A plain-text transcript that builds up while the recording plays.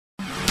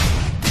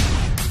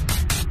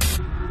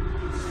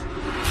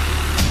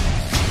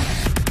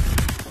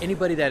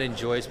Anybody that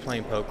enjoys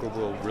playing poker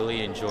will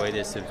really enjoy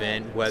this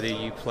event, whether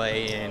you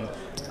play in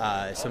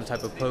some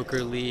type of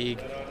poker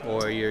league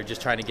or you're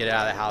just trying to get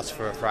out of the house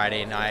for a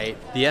Friday night.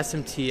 The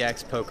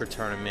SMTX Poker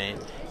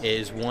Tournament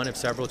is one of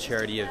several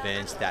charity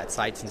events that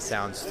Sights and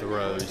Sounds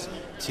throws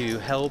to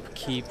help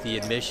keep the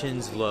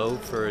admissions low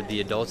for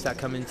the adults that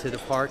come into the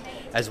park,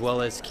 as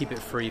well as keep it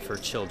free for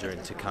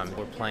children to come.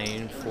 We're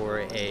playing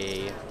for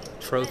a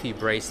trophy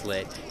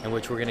bracelet in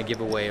which we're going to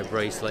give away a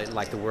bracelet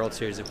like the World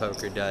Series of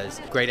Poker does.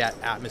 Great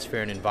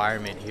atmosphere and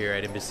environment here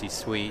at Embassy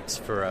Suites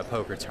for a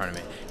poker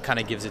tournament. Kind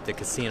of gives it the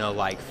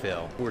casino-like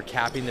feel. We're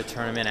capping the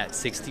tournament at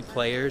 60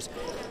 players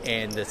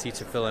and the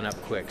seats are filling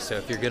up quick. So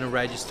if you're going to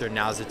register,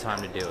 now's the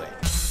time to do it.